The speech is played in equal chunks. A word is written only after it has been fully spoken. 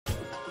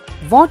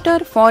Water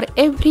for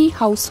every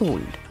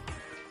household.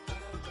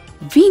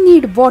 We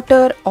need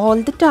water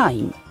all the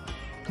time.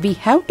 We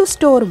have to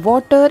store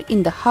water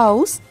in the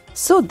house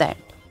so that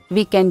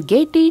we can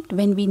get it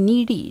when we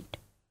need it.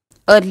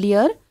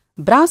 Earlier,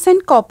 brass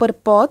and copper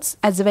pots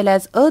as well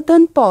as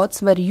earthen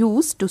pots were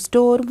used to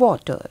store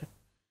water.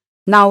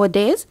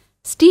 Nowadays,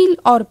 steel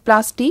or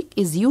plastic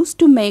is used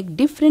to make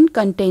different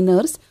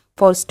containers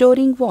for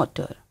storing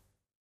water.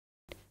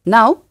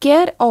 Now,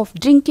 care of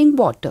drinking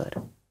water.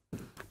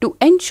 To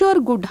ensure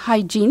good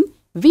hygiene,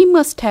 we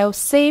must have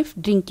safe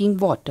drinking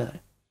water.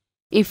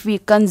 If we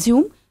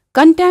consume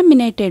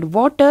contaminated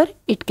water,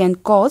 it can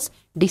cause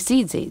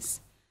diseases.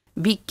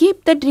 We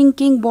keep the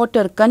drinking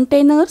water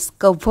containers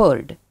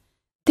covered.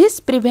 This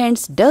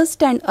prevents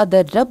dust and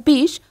other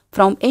rubbish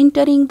from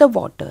entering the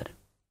water.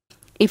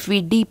 If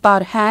we dip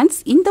our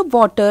hands in the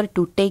water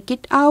to take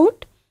it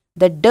out,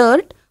 the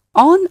dirt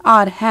on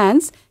our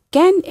hands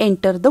can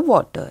enter the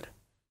water.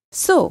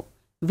 So,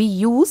 we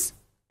use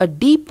a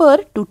dipper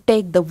to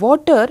take the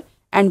water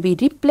and we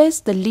replace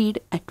the lid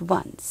at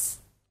once.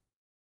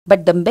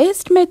 But the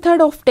best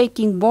method of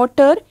taking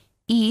water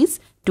is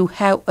to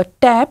have a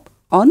tap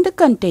on the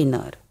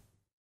container.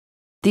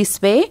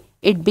 This way,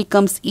 it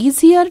becomes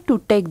easier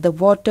to take the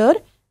water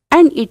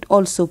and it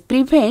also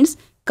prevents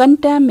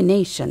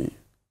contamination.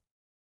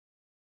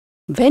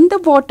 When the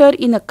water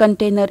in a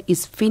container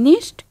is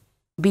finished,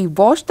 we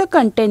wash the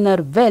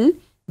container well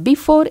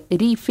before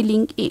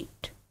refilling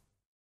it.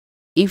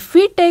 If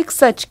we take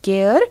such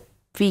care,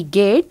 we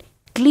get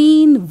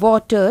clean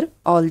water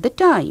all the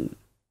time.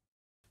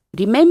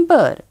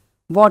 Remember,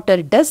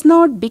 water does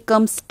not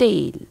become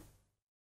stale.